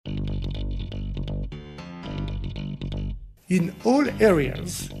In all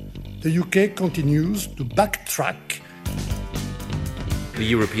areas, the UK continues to backtrack. The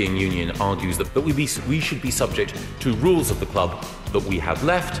European Union argues that we should be subject to rules of the club that we have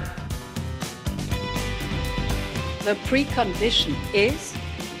left. The precondition is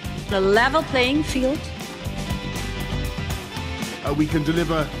the level playing field. We can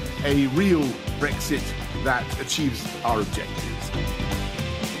deliver a real Brexit that achieves our objectives.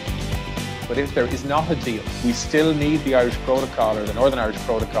 But if there is not a deal, we still need the Irish Protocol or the Northern Irish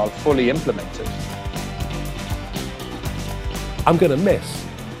Protocol fully implemented. I'm going to miss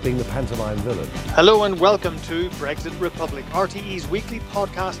being the pantomime villain. Hello and welcome to Brexit Republic, RTE's weekly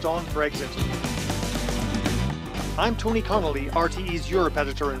podcast on Brexit. I'm Tony Connolly, RTE's Europe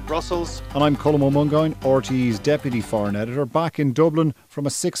editor in Brussels. And I'm Colm O'Mungoyne, RTE's deputy foreign editor, back in Dublin from a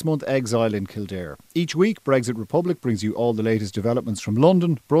 6-month exile in Kildare. Each week, Brexit Republic brings you all the latest developments from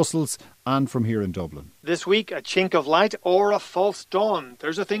London, Brussels and from here in Dublin. This week, a chink of light or a false dawn.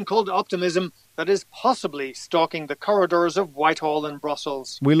 There's a thing called optimism that is possibly stalking the corridors of Whitehall and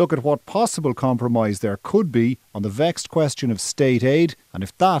Brussels. We look at what possible compromise there could be on the vexed question of state aid and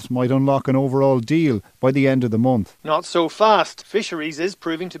if that might unlock an overall deal by the end of the month. Not so fast. Fisheries is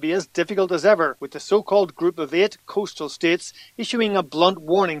proving to be as difficult as ever, with the so-called Group of 8 coastal states issuing a blunt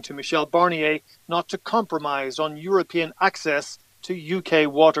warning to Michel Barnier not to compromise on European access to UK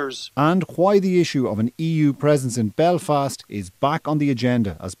waters. And why the issue of an EU presence in Belfast is back on the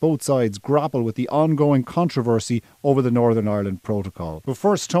agenda as both sides grapple with the ongoing controversy over the Northern Ireland Protocol. But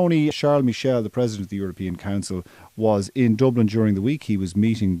first, Tony, Charles Michel, the President of the European Council, was in Dublin during the week. He was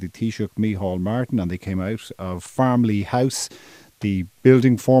meeting the Taoiseach Micheál Martin and they came out of Farmley House, the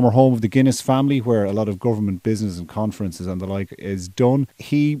building former home of the Guinness family, where a lot of government business and conferences and the like is done.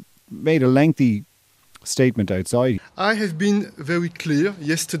 He made a lengthy statement outside. I have been very clear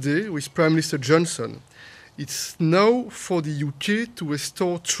yesterday with Prime Minister Johnson. It's now for the UK to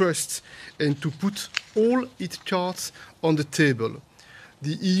restore trust and to put all its cards on the table.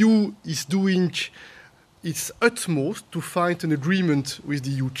 The EU is doing its utmost to find an agreement with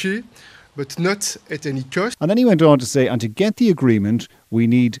the UK, but not at any cost. And then he went on to say, and to get the agreement, we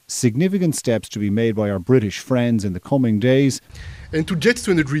need significant steps to be made by our British friends in the coming days. And to get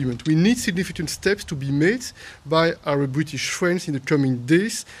to an agreement, we need significant steps to be made by our British friends in the coming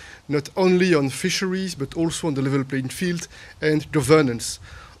days, not only on fisheries, but also on the level playing field and governance.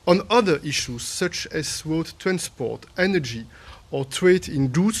 On other issues, such as road transport, energy, or trade in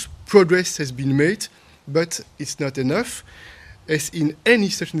goods, progress has been made, but it's not enough. As in any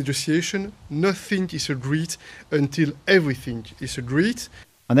such negotiation, nothing is agreed until everything is agreed.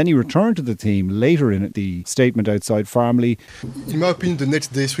 And then he returned to the theme later in the statement outside Farmley. In my opinion, the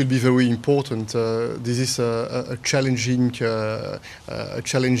next days will be very important. This is a challenging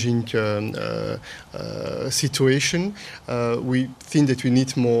situation. We think that we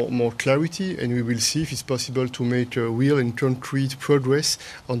need more clarity, and we will see if it's possible to make real and concrete progress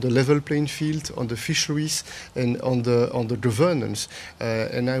on the level playing field, on the fisheries, and on the governance.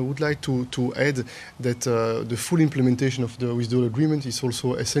 And I would like to add that the full implementation of the withdrawal agreement is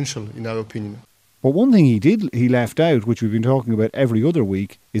also essential in our opinion. But one thing he left out, which we've been talking about every other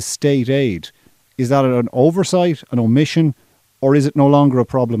week, is state aid. Is that an oversight, an omission, or is it no longer a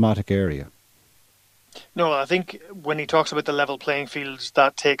problematic area? No, I think when he talks about the level playing fields,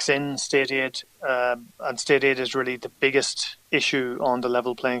 that takes in state aid, and state aid is really the biggest issue on the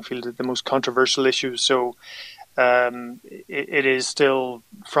level playing field, the most controversial issue. So it is still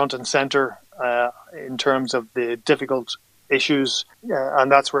front and centre in terms of the difficult issues,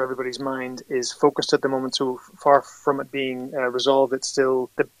 and that's where everybody's mind is focused at the moment. So far from it being resolved, it's still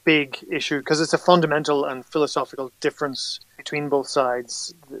the big issue because it's a fundamental and philosophical difference between both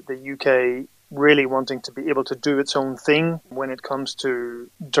sides. The UK really wanting to be able to do its own thing when it comes to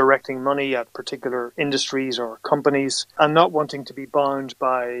directing money at particular industries or companies, and not wanting to be bound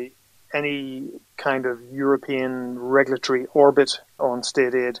by any kind of European regulatory orbit on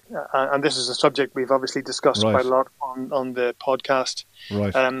state aid. And this is a subject we've obviously discussed quite a lot on the podcast.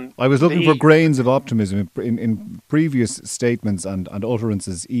 Right. I was looking for grains of optimism. In previous statements and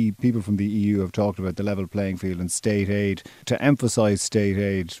utterances, people from the EU have talked about the level playing field and state aid. To emphasise state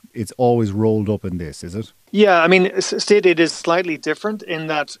aid, it's always rolled up in this, is it? Yeah, I mean, state aid is slightly different in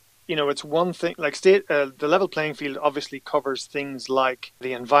that, you know, it's one thing, like the level playing field obviously covers things like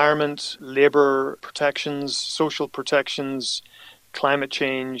the environment, labour protections, social protections, climate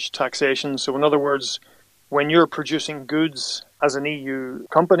change, taxation. So in other words, when you're producing goods as an EU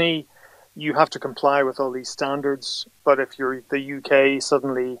company, you have to comply with all these standards. But if you're the UK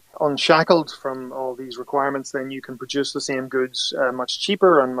suddenly unshackled from all these requirements, then you can produce the same goods much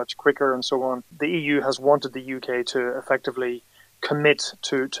cheaper and much quicker and so on. The EU has wanted the UK to effectively commit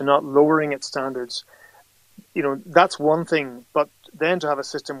to not lowering its standards. That's one thing, but then to have a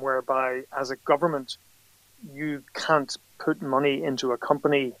system whereby as a government you can't put money into a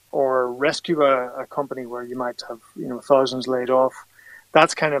company or rescue a company where you might have thousands laid off,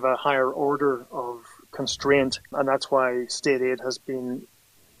 that's kind of a higher order of constraint, and that's why state aid has been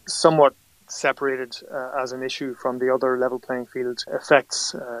somewhat separated as an issue from the other level playing field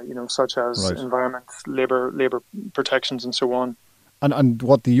effects, such as environment, labour protections and so on. And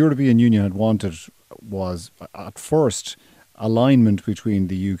what the European Union had wanted was, at first, alignment between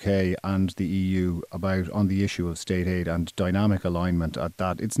the UK and the EU on the issue of state aid and dynamic alignment at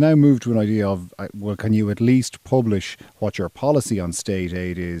that. It's now moved to an idea of, can you at least publish what your policy on state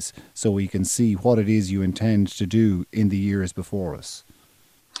aid is so we can see what it is you intend to do in the years before us?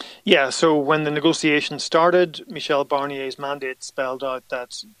 Yeah, so when the negotiations started, Michel Barnier's mandate spelled out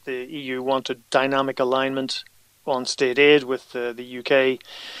that the EU wanted dynamic alignment on state aid with the UK.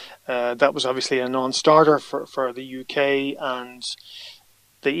 That was obviously a non-starter for the UK, and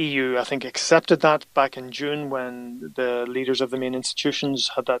the EU, I think, accepted that back in June when the leaders of the main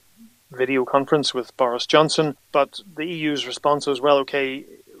institutions had that video conference with Boris Johnson. But the EU's response was, well, okay,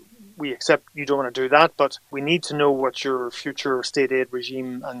 we accept you don't want to do that, but we need to know what your future state aid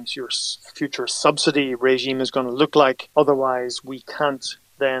regime and your future subsidy regime is going to look like. Otherwise, we can't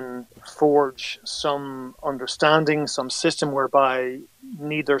then forge some understanding, some system whereby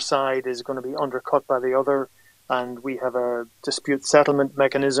neither side is going to be undercut by the other, and we have a dispute settlement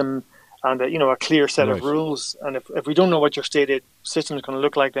mechanism and a clear set of rules. And if we don't know what your state aid system is going to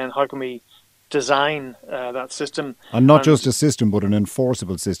look like, then how can we design that system? And not just a system, but an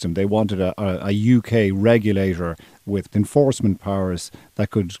enforceable system. They wanted a UK regulator with enforcement powers that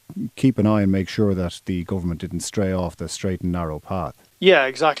could keep an eye and make sure that the government didn't stray off the straight and narrow path. Yeah,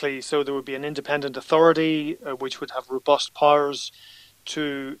 exactly. So there would be an independent authority which would have robust powers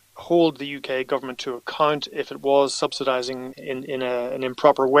to hold the UK government to account if it was subsidising in an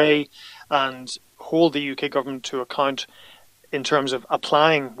improper way, and hold the UK government to account in terms of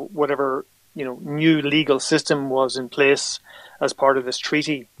applying whatever new legal system was in place as part of this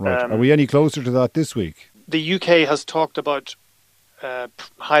treaty. Right. Are we any closer to that this week? The UK has talked about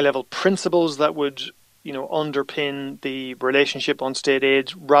high-level principles that would underpin the relationship on state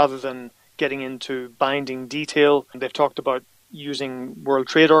aid rather than getting into binding detail. They've talked about using World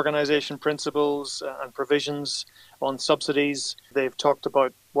Trade Organization principles and provisions on subsidies. They've talked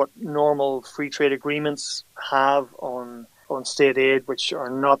about what normal free trade agreements have on state aid, which are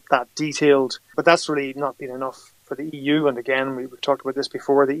not that detailed. But that's really not been enough for the EU. And again, we've talked about this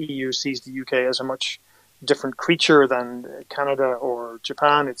before, the EU sees the UK as a much different creature than Canada or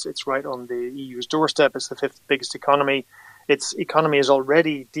Japan. It's right on the EU's doorstep. It's the fifth biggest economy. Its economy is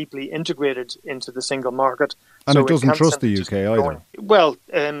already deeply integrated into the single market. And so it doesn't trust the UK either. Well,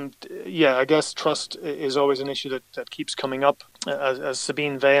 I guess trust is always an issue that keeps coming up. As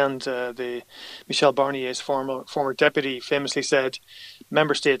Sabine Veyand, the Michel Barnier's former deputy, famously said,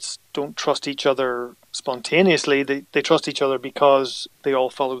 member states don't trust each other spontaneously. They trust each other because they all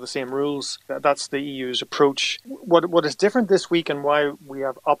follow the same rules. That's the EU's approach. What is different this week and why we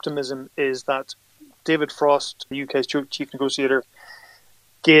have optimism is that David Frost, the UK's chief negotiator,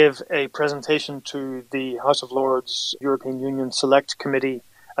 gave a presentation to the House of Lords European Union Select Committee,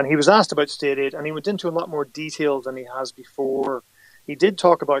 and he was asked about state aid, and he went into a lot more detail than he has before. He did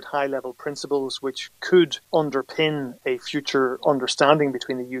talk about high-level principles which could underpin a future understanding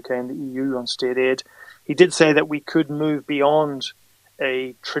between the UK and the EU on state aid. He did say that we could move beyond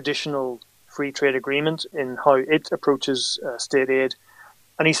a traditional free trade agreement in how it approaches state aid.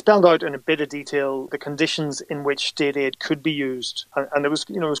 And he spelled out in a bit of detail the conditions in which state aid could be used. And it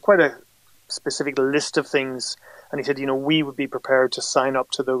was quite a specific list of things. And he said, we would be prepared to sign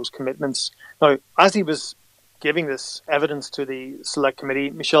up to those commitments. Now, as he was giving this evidence to the Select Committee,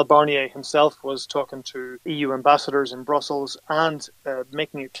 Michel Barnier himself was talking to EU ambassadors in Brussels and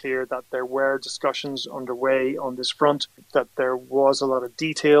making it clear that there were discussions underway on this front, that there was a lot of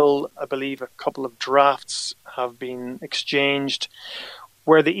detail. I believe a couple of drafts have been exchanged.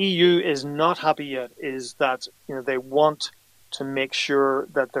 Where the EU is not happy yet is that they want to make sure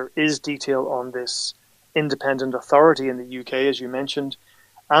that there is detail on this independent authority in the UK, as you mentioned,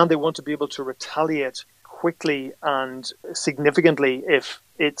 and they want to be able to retaliate quickly and significantly if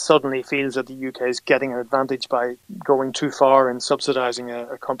it suddenly feels that the UK is getting an advantage by going too far in subsidising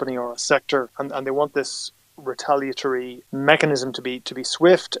a company or a sector. And they want this retaliatory mechanism to be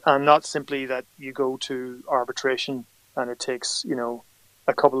swift, and not simply that you go to arbitration and it takes,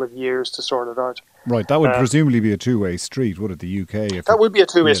 a couple of years to sort it out. Right, that would presumably be a two-way street, would it, the UK? That would be a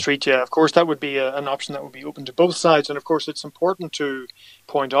two-way street, yeah. Of course, that would be an option that would be open to both sides. And of course, it's important to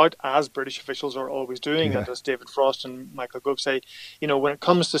point out, as British officials are always doing, and as David Frost and Michael Gove say, when it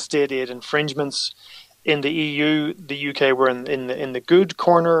comes to state aid infringements in the EU, the UK were in the good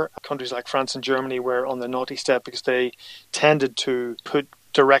corner. Countries like France and Germany were on the naughty step because they tended to put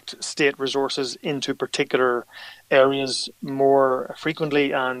direct state resources into particular areas more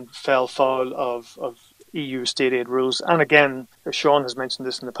frequently and fell foul of EU state aid rules. And again, Sean has mentioned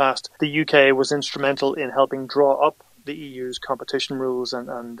this in the past, the UK was instrumental in helping draw up the EU's competition rules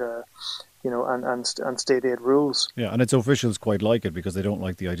and state aid rules. Yeah, and its officials quite like it because they don't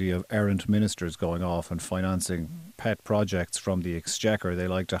like the idea of errant ministers going off and financing pet projects from the exchequer. They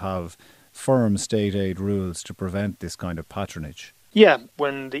like to have firm state aid rules to prevent this kind of patronage. Yeah,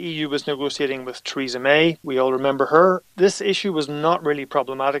 when the EU was negotiating with Theresa May, we all remember her, this issue was not really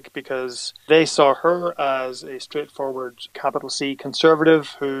problematic because they saw her as a straightforward capital C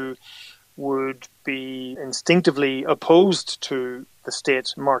conservative who would be instinctively opposed to the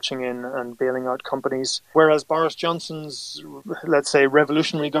state marching in and bailing out companies. Whereas Boris Johnson's, let's say,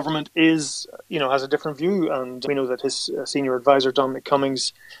 revolutionary government has a different view. And we know that his senior advisor, Dominic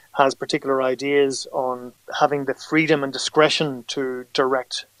Cummings, has particular ideas on having the freedom and discretion to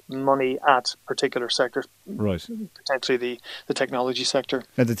direct money at particular sectors, right? Potentially the technology sector.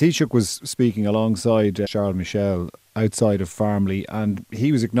 Now, the Taoiseach was speaking alongside Charles Michel outside of Farmley, and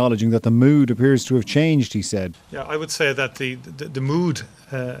he was acknowledging that the mood appears to have changed, he said. Yeah, I would say that the mood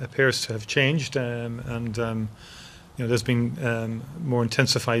appears to have changed, and there's been more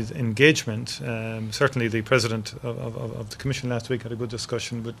intensified engagement. Certainly the President of the Commission last week had a good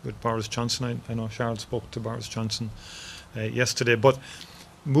discussion with Boris Johnson. I know Charles spoke to Boris Johnson yesterday, but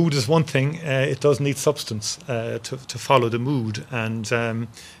mood is one thing. It does need substance to follow the mood, and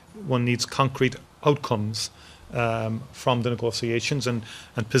one needs concrete outcomes from the negotiations, and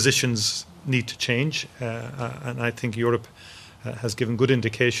positions need to change. And I think Europe has given good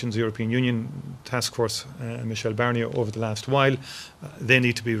indications. The European Union Task Force, Michel Barnier, over the last while, they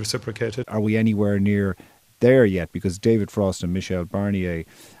need to be reciprocated. Are we anywhere near there yet? Because David Frost and Michel Barnier,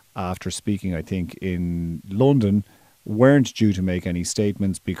 after speaking, I think, in London, weren't due to make any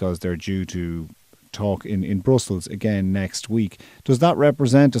statements because they're due to talk in Brussels again next week. Does that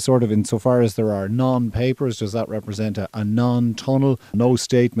represent a sort of, insofar as there are non-papers, does that represent a non-tunnel? No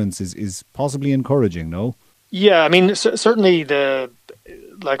statements is possibly encouraging, no? Yeah, I mean, certainly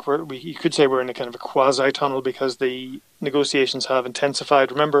you could say we're in a kind of a quasi-tunnel because the negotiations have intensified.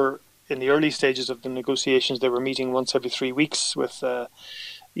 Remember, in the early stages of the negotiations, they were meeting once every 3 weeks with,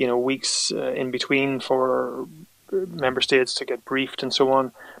 weeks in between for member states to get briefed and so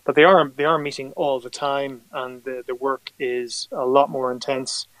on. But they are meeting all the time, and the work is a lot more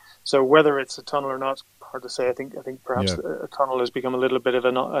intense. So whether it's a tunnel or not, hard to say. I think perhaps a tunnel has become a little bit of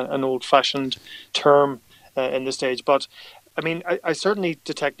an old-fashioned term in this stage. But I mean, I certainly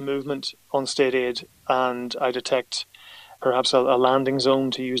detect movement on state aid, and I detect perhaps a landing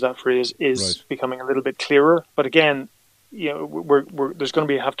zone, to use that phrase, is becoming a little bit clearer. But again, there's going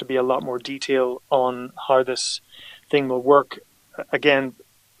to have to be a lot more detail on how this thing will work. Again,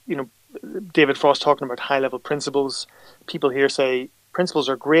 David Frost talking about high-level principles. People here say principles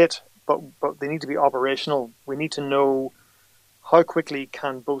are great, but they need to be operational. We need to know how quickly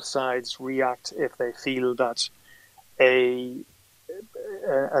can both sides react if they feel that an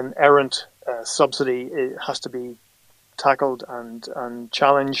errant subsidy has to be tackled and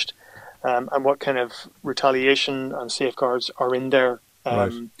challenged, and what kind of retaliation and safeguards are in there.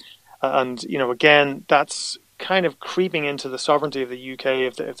 And again, that's kind of creeping into the sovereignty of the UK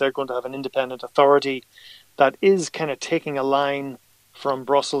if they're going to have an independent authority that is kind of taking a line from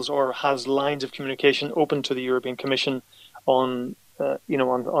Brussels or has lines of communication open to the European Commission on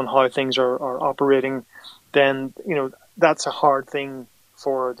how things are operating. Then that's a hard thing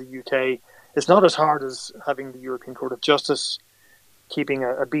for the UK. It's not as hard as having the European Court of Justice keeping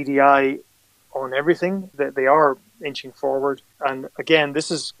a BDI on everything. That they are inching forward. And again,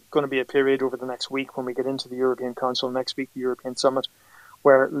 this is going to be a period over the next week when we get into the European Council, next week the European Summit,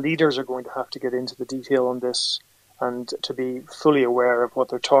 where leaders are going to have to get into the detail on this and to be fully aware of what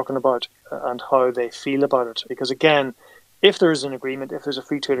they're talking about and how they feel about it. Because again, if there's an agreement, if there's a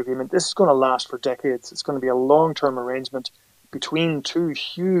free trade agreement, this is going to last for decades. It's going to be a long-term arrangement between two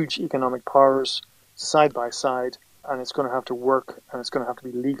huge economic powers side by side, and it's going to have to work, and it's going to have to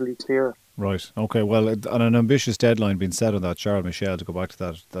be legally clear. Right. Okay. Well, on an ambitious deadline being set on that, Charles Michel, to go back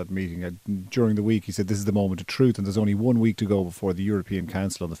to that meeting during the week, he said this is the moment of truth, and there's only 1 week to go before the European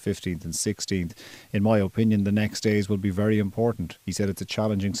Council on the 15th and 16th. In my opinion, the next days will be very important. He said it's a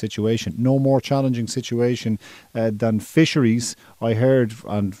challenging situation. No more challenging situation than fisheries. I heard,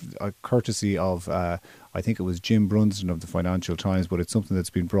 and courtesy of I think it was Jim Brunsden of the Financial Times, but it's something that's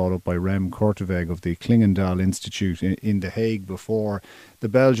been brought up by Rem Korteweg of the Klingendahl Institute in The Hague before. The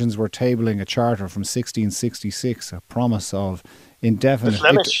Belgians were tabling a charter from 1666, a promise of indefinite...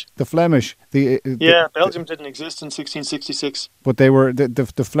 The Flemish. Belgium didn't exist in 1666. But they were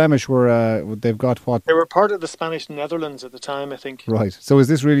the Flemish were they've got what? They were part of the Spanish Netherlands at the time, I think. Right. So is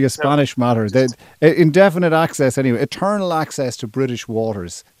this really a Spanish matter? Indefinite access, anyway, eternal access to British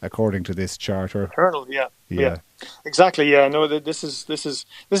waters, according to this charter. Eternal, yeah. Exactly. Yeah. No, this is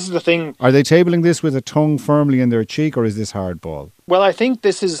the thing. Are they tabling this with a tongue firmly in their cheek, or is this hardball? Well, I think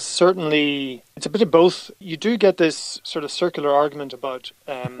this is certainly, it's a bit of both. You do get this sort of circular argument about,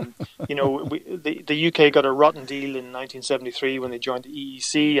 the UK got a rotten deal in 1973 when they joined the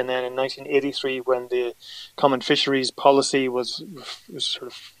EEC, and then in 1983 when the Common Fisheries Policy was sort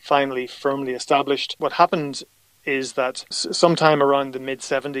of finally firmly established. What happened is that sometime around the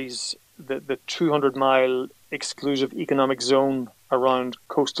mid-70s, the 200-mile exclusive economic zone around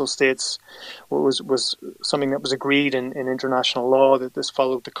coastal states was something that was agreed in international law. That this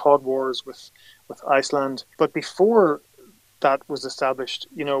followed the Cod Wars with Iceland. But before that was established,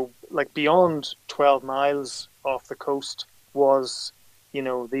 beyond 12 miles off the coast was,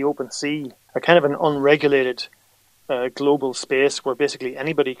 the open sea, a kind of an unregulated global space where basically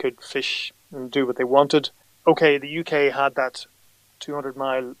anybody could fish and do what they wanted. Okay, the UK had that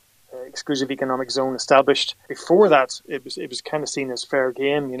 200-mile exclusive economic zone established. Before that, it was kind of seen as fair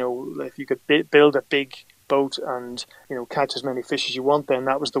game. If you could build a big boat and catch as many fish as you want, then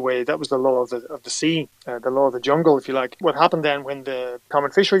that was the way. That was the law of the sea, the law of the jungle, if you like. What happened then when the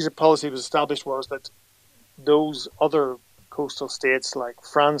Common Fisheries Policy was established was that those other coastal states like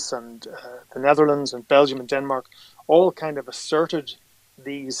France and the Netherlands and Belgium and Denmark all kind of asserted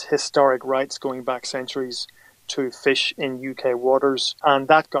these historic rights going back centuries to fish in UK waters, and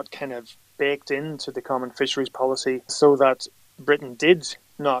that got kind of baked into the Common Fisheries Policy so that Britain did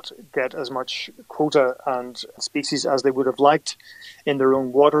not get as much quota and species as they would have liked in their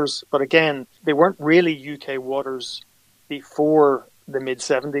own waters. But again, they weren't really UK waters before the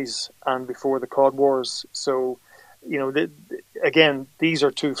mid-70s and before the Cod Wars. So, again, these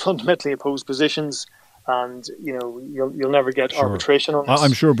are two fundamentally opposed positions. And you'll never get arbitration on this.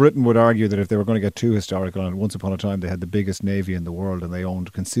 I'm sure Britain would argue that if they were going to get too historical, and once upon a time they had the biggest navy in the world and they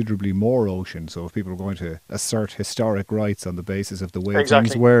owned considerably more ocean, so if people were going to assert historic rights on the basis of the way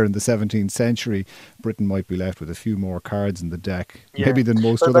things were in the 17th century, Britain might be left with a few more cards in the deck, maybe than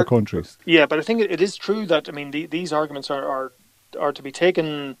most other countries. Yeah, but I think it is true that these arguments are to be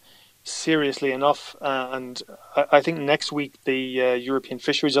taken seriously enough, and I think next week the European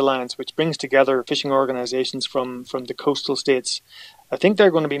Fisheries Alliance, which brings together fishing organisations from the coastal states, I think they're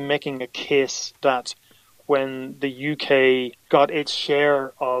going to be making a case that when the UK got its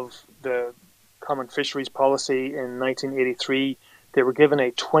share of the Common Fisheries Policy in 1983, they were given a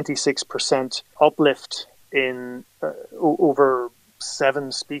 26% uplift in over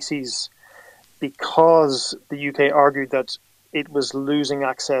 7 species because the UK argued that it was losing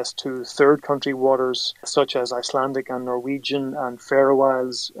access to third country waters such as Icelandic and Norwegian and Faroe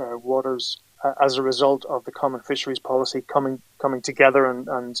Isles waters as a result of the Common Fisheries Policy coming together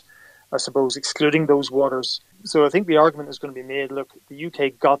and I suppose excluding those waters. So I think the argument is going to be made, look, the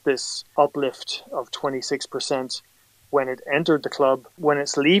UK got this uplift of 26% when it entered the club. When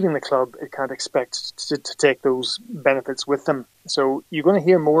it's leaving the club, it can't expect to take those benefits with them. So you're going to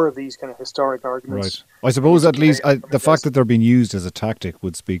hear more of these kind of historic arguments. Right. I suppose at least the fact that they're being used as a tactic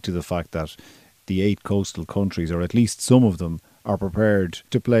would speak to the fact that the 8 coastal countries, or at least some of them, are prepared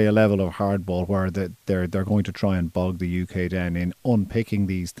to play a level of hardball where they're going to try and bog the UK down in unpicking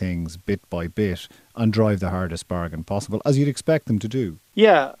these things bit by bit and drive the hardest bargain possible, as you'd expect them to do.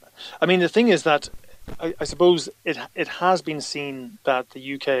 Yeah. The thing is that I suppose it has been seen that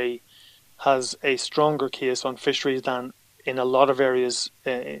the UK has a stronger case on fisheries than in a lot of areas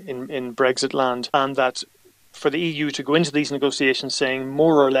in Brexit land, and that for the EU to go into these negotiations saying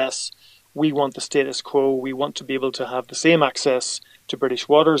more or less we want the status quo, we want to be able to have the same access to British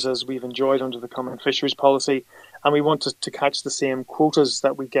waters as we've enjoyed under the Common Fisheries Policy, and we want to catch the same quotas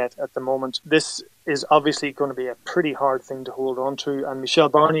that we get at the moment. This is obviously going to be a pretty hard thing to hold on to, and Michel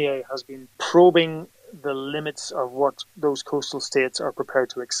Barnier has been probing the limits of what those coastal states are prepared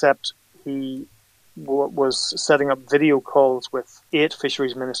to accept. He was setting up video calls with 8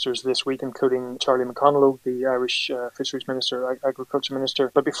 fisheries ministers this week, including Charlie McConalogue, the Irish fisheries minister, agriculture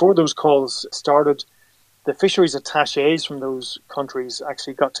minister. But before those calls started, the fisheries attaches from those countries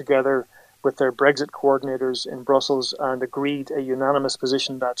actually got together with their Brexit coordinators in Brussels and agreed a unanimous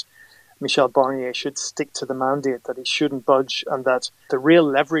position that Michel Barnier should stick to the mandate, that he shouldn't budge, and that the real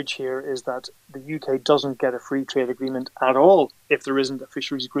leverage here is that the UK doesn't get a free trade agreement at all if there isn't a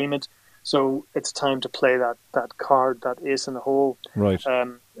fisheries agreement. So it's time to play that card, that ace in the hole. Right.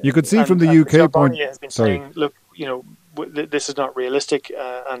 You could see from the UK Michel point... Barnier has been saying, look, this is not realistic,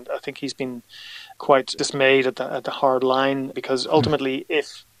 and I think he's been quite dismayed at the hard line, because ultimately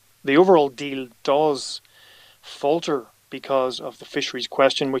if the overall deal does falter because of the fisheries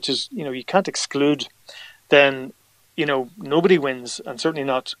question, which is, you can't exclude, then, nobody wins, and certainly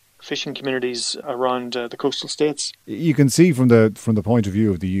not fishing communities around the coastal states. You can see from the point of view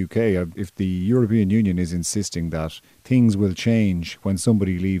of the UK, if the European Union is insisting that things will change when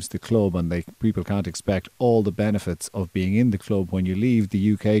somebody leaves the club, and people can't expect all the benefits of being in the club when you leave,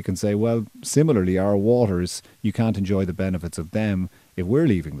 the UK can say, well, similarly, our waters, you can't enjoy the benefits of them if we're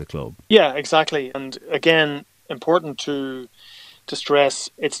leaving the club. Yeah, exactly. And again, important to stress,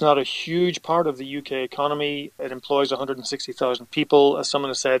 it's not a huge part of the UK economy. It employs 160,000 people. As someone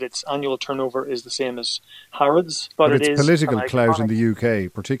has said, its annual turnover is the same as Harrods. But it's it is political clout in the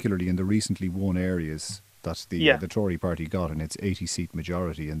UK, particularly in the recently won areas that the Tory party got in its 80-seat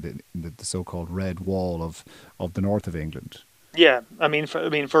majority in the so-called red wall of the north of England. Yeah,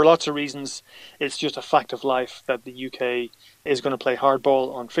 for lots of reasons, it's just a fact of life that the UK is going to play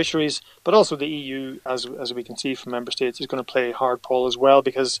hardball on fisheries, but also the EU, as we can see from member states, is going to play hardball as well,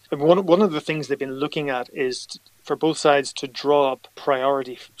 because one of the things they've been looking at is for both sides to draw up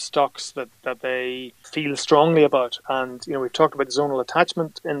priority stocks that they feel strongly about. And, we've talked about zonal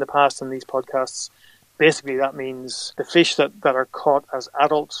attachment in the past in these podcasts. Basically, that means the fish that are caught as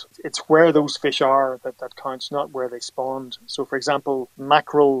adults, it's where those fish are that counts, not where they spawned. So, for example,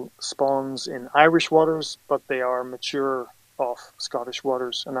 mackerel spawns in Irish waters, but they are mature off Scottish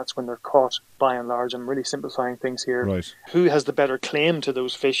waters, and that's when they're caught, by and large. I'm really simplifying things here. Right. Who has the better claim to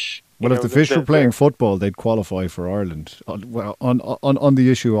those fish? Well, if the fish were playing football, they'd qualify for Ireland. On the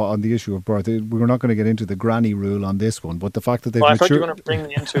issue of birth, we're not going to get into the granny rule on this one, but the fact that they've I thought you were going to bring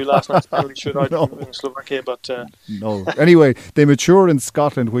me into last night's penalty shootout in Slovakia, but no. Anyway, they mature in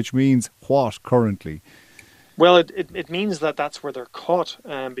Scotland, which means what currently? Well, it means that's where they're caught,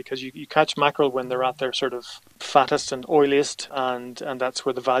 because you catch mackerel when they're at their sort of fattest and oiliest, and that's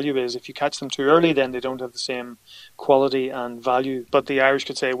where the value is. If you catch them too early, then they don't have the same quality and value. But the Irish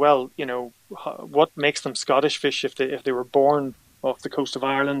could say, well, what makes them Scottish fish if they were born off the coast of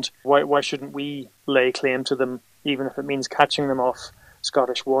Ireland? Why shouldn't we lay claim to them, even if it means catching them off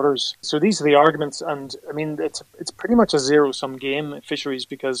Scottish waters? So these are the arguments, and it's pretty much a zero-sum game at fisheries,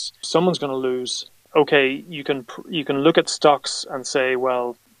 because someone's going to lose. Okay, you can look at stocks and say,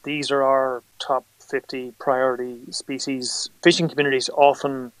 well, these are our top 50 priority species. Fishing communities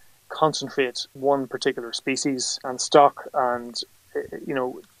often concentrate one particular species and stock, and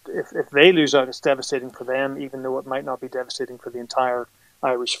if they lose out, it's devastating for them, even though it might not be devastating for the entire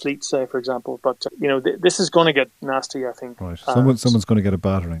Irish fleet, say, for example. But this is going to get nasty, I think. Right, someone's going to get a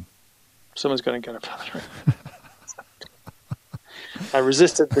battering. Someone's going to get a battering. I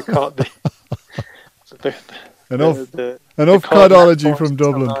resisted the enough codology from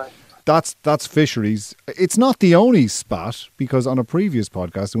Dublin. That's fisheries. It's not the only spat, because on a previous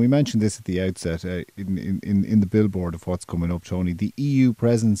podcast, and we mentioned this at the outset in the billboard of what's coming up, Tony, the EU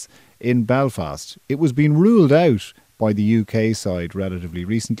presence in Belfast, it was being ruled out by the UK side relatively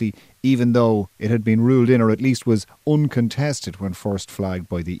recently, even though it had been ruled in, or at least was uncontested when first flagged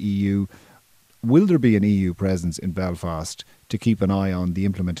by the EU. Will there be an EU presence in Belfast to keep an eye on the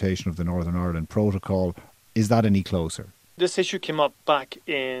implementation of the Northern Ireland Protocol? Is that any closer? This issue came up back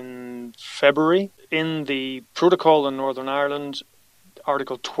in February. In the protocol in Northern Ireland,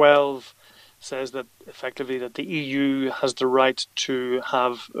 Article 12 says that effectively that the EU has the right to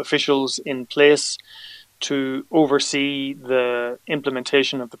have officials in place to oversee the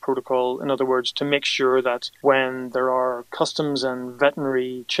implementation of the protocol. In other words, to make sure that when there are customs and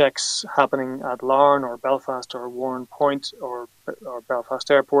veterinary checks happening at Larne or Belfast or Warren Point or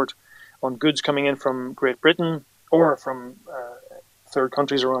Belfast Airport on goods coming in from Great Britain or from third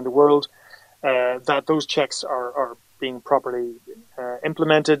countries around the world, that those checks are being properly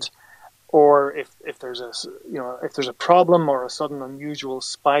implemented. Or if there's a problem or a sudden unusual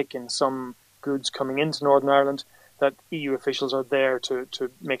spike in some goods coming into Northern Ireland, that EU officials are there to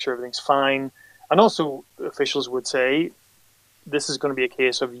make sure everything's fine. And also officials would say this is going to be a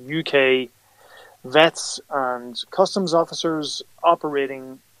case of UK vets and customs officers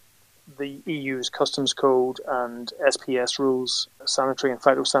operating the EU's customs code and SPS rules, sanitary and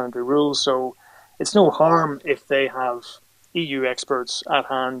phytosanitary rules. So it's no harm if they have EU experts at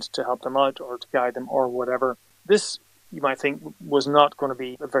hand to help them out or to guide them or whatever. This, you might think, was not going to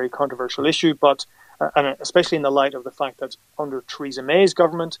be a very controversial issue, but and especially in the light of the fact that under Theresa May's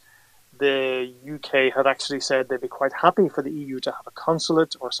government, the UK had actually said they'd be quite happy for the EU to have a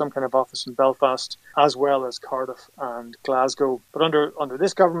consulate or some kind of office in Belfast, as well as Cardiff and Glasgow. But under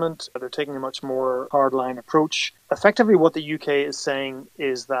this government, they're taking a much more hardline approach. Effectively, what the UK is saying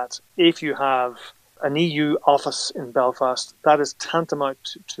is that if you have an EU office in Belfast, that is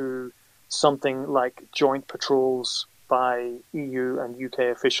tantamount to something like joint patrols by EU and UK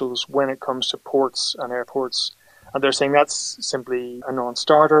officials when it comes to ports and airports. And they're saying that's simply a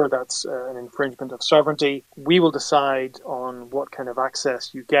non-starter, that's an infringement of sovereignty. We will decide on what kind of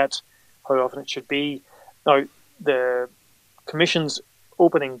access you get, how often it should be. Now, the Commission's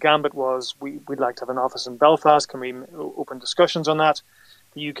opening gambit was, we'd like to have an office in Belfast. Can we open discussions on that?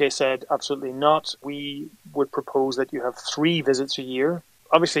 The UK said, absolutely not. We would propose that you have 3 visits a year.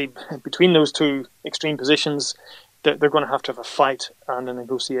 Obviously, between those two extreme positions, they're going to have a fight and a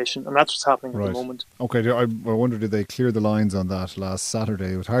negotiation, and that's what's happening at the moment. Okay, I wonder, did they clear the lines on that last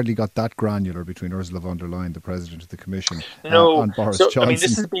Saturday? It hardly got that granular between Ursula von der Leyen, the President of the Commission, and Boris Johnson. I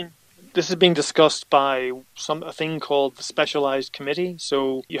mean, this is being discussed by a thing called the Specialised Committee.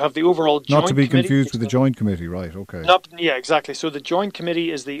 So you have the overall joint committee. Not to be confused with the Joint Committee, right, okay. Yeah, exactly. So the Joint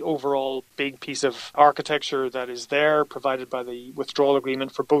Committee is the overall big piece of architecture that is there, provided by the withdrawal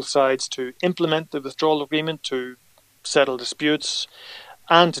agreement for both sides to implement the withdrawal agreement, to settle disputes,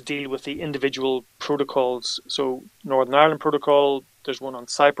 and to deal with the individual protocols. So Northern Ireland Protocol, there's one on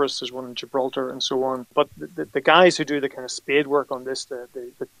Cyprus, there's one on Gibraltar, and so on. But the guys who do the kind of spade work on this, the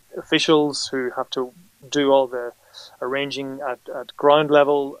officials who have to do all the arranging at ground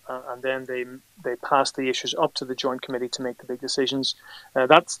level, and then they pass the issues up to the Joint Committee to make the big decisions.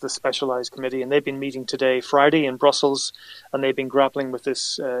 That's the Specialised Committee, and they've been meeting today, Friday, in Brussels, and they've been grappling with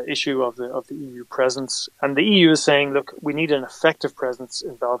this issue of the EU presence. And the EU is saying, look, we need an effective presence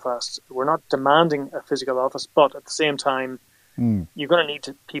in Belfast. We're not demanding a physical office, but at the same time, you're going to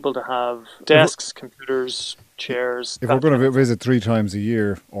need people to have desks, computers, chairs. If we're going to visit 3 times a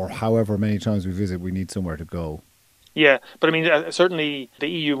year, or however many times we visit, we need somewhere to go. Yeah, but I mean, certainly the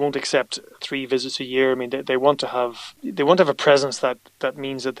EU won't accept 3 visits a year. I mean, they want to have a presence that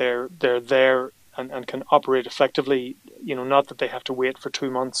means that they're there and can operate effectively. You know, not that they have to wait for 2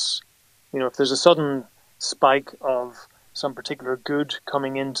 months. You know, if there's a sudden spike of some particular good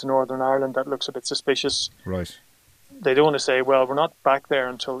coming into Northern Ireland that looks a bit suspicious, right? They don't want to say, well, we're not back there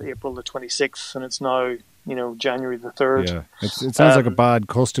until April the 26th, and it's now, January the 3rd. Yeah, it sounds like a bad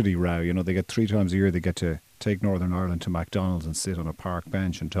custody row. You know, they get 3 times a year, they get to take Northern Ireland to McDonald's and sit on a park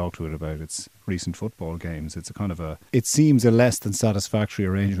bench and talk to it about its recent football games. It's it seems a less than satisfactory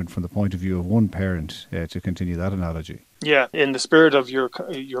arrangement from the point of view of one parent, to continue that analogy. Yeah, in the spirit of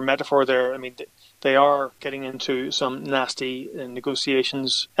your metaphor there, I mean, they are getting into some nasty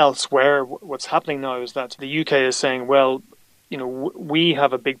negotiations elsewhere. What's happening now is that the UK is saying, well, we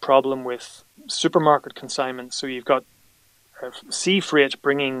have a big problem with supermarket consignment. So you've got sea freight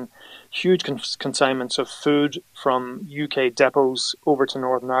bringing huge consignments of food from UK depots over to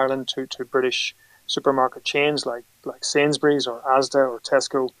Northern Ireland to British supermarket chains like Sainsbury's or Asda or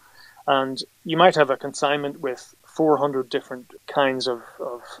Tesco. And you might have a consignment with 400 different kinds of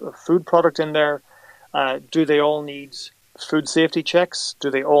food product in there. Do they all need food safety checks?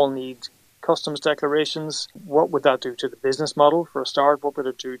 Do they all need customs declarations? What would that do to the business model for a start? What would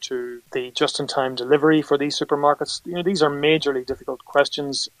it do to the just-in-time delivery for these supermarkets? These are majorly difficult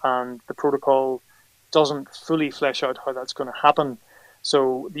questions, and the protocol doesn't fully flesh out how that's going to happen.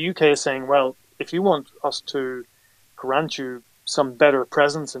 So the UK is saying, well, if you want us to grant you some better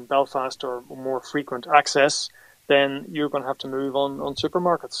presence in Belfast or more frequent access, then you're going to have to move on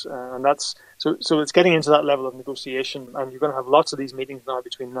supermarkets, and that's so it's getting into that level of negotiation, and you're going to have lots of these meetings now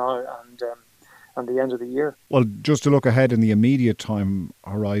between now and the end of the year. Well, just to look ahead in the immediate time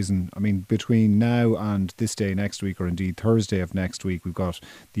horizon, I mean, between now and this day next week, or indeed Thursday of next week, we've got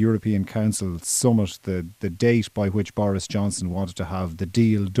the European Council summit, the date by which Boris Johnson wanted to have the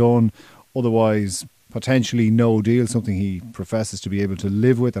deal done, otherwise potentially no deal, something he professes to be able to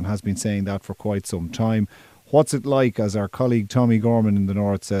live with and has been saying that for quite some time. What's it like, as our colleague Tommy Gorman in the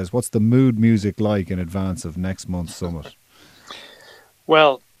North says, what's the mood music like in advance of next month's summit?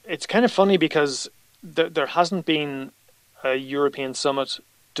 Well, it's kind of funny because there hasn't been a European summit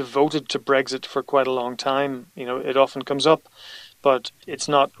devoted to Brexit for quite a long time. It often comes up, but it's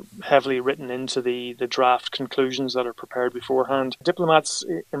not heavily written into the draft conclusions that are prepared beforehand. Diplomats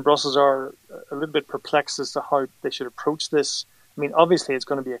in Brussels are a little bit perplexed as to how they should approach this. I mean, obviously it's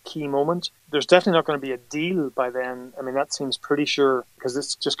going to be a key moment. There's definitely not going to be a deal by then. I mean, that seems pretty sure because this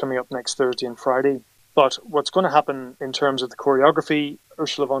is just coming up next Thursday and Friday. But what's going to happen in terms of the choreography,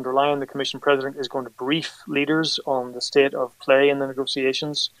 Ursula von der Leyen, the Commission President, is going to brief leaders on the state of play in the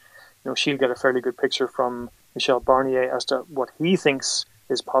negotiations. She'll get a fairly good picture from Michel Barnier as to what he thinks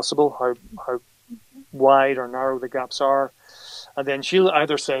is possible, how wide or narrow the gaps are. And then she'll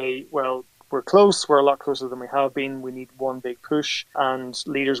either say, well, we're close, we're a lot closer than we have been, we need one big push, and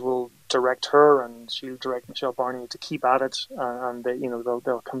leaders will direct her and she'll direct Michel Barnier to keep at it, and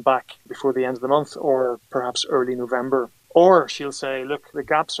they'll come back before the end of the month or perhaps early November. Or she'll say, look, the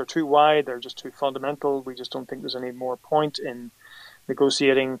gaps are too wide, they're just too fundamental, we just don't think there's any more point in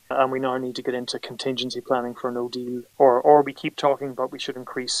negotiating, and we now need to get into contingency planning for no deal, or we keep talking but we should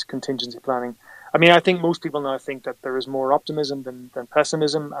increase contingency planning. I mean, I think most people now think that there is more optimism than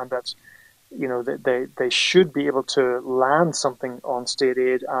pessimism, and that they should be able to land something on state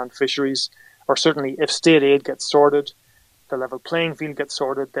aid and fisheries, or certainly if state aid gets sorted, the level playing field gets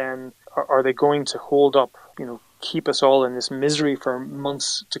sorted, then are they going to hold up, keep us all in this misery for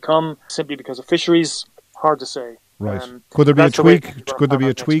months to come simply because of fisheries? Hard to say. Right. Could there be a tweak? Could there be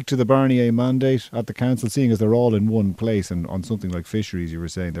a tweak to the Barnier mandate at the council, seeing as they're all in one place? And on something like fisheries, you were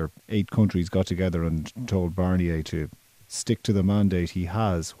saying there 8 countries got together and told Barnier to stick to the mandate he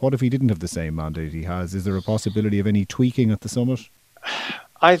has. What if he didn't have the same mandate he has? Is there a possibility of any tweaking at the summit?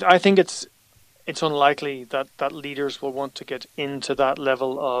 I think it's unlikely that leaders will want to get into that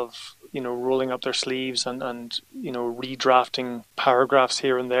level of rolling up their sleeves and redrafting paragraphs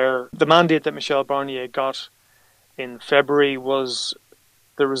here and there. The mandate that Michel Barnier got in February was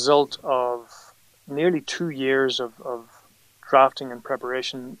the result of nearly 2 years of drafting and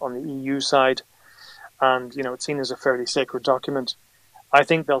preparation on the EU side, and it's seen as a fairly sacred document. I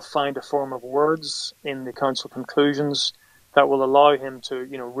think they'll find a form of words in the Council conclusions that will allow him to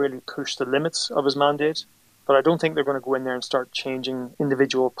really push the limits of his mandate, but I don't think they're going to go in there and start changing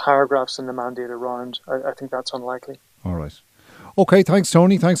individual paragraphs in the mandate around. I think that's unlikely. All right. Okay, thanks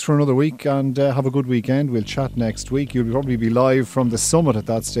Tony. Thanks for another week, and have a good weekend. We'll chat next week. You'll probably be live from the summit at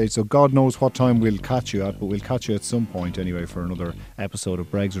that stage, so God knows what time we'll catch you at, but we'll catch you at some point anyway for another episode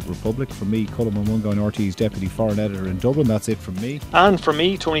of Brexit Republic. From me, Colm Mungan, RTE's Deputy Foreign Editor in Dublin. That's it from me. And from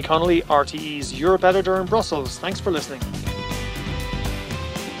me, Tony Connolly, RTE's Europe Editor in Brussels. Thanks for listening.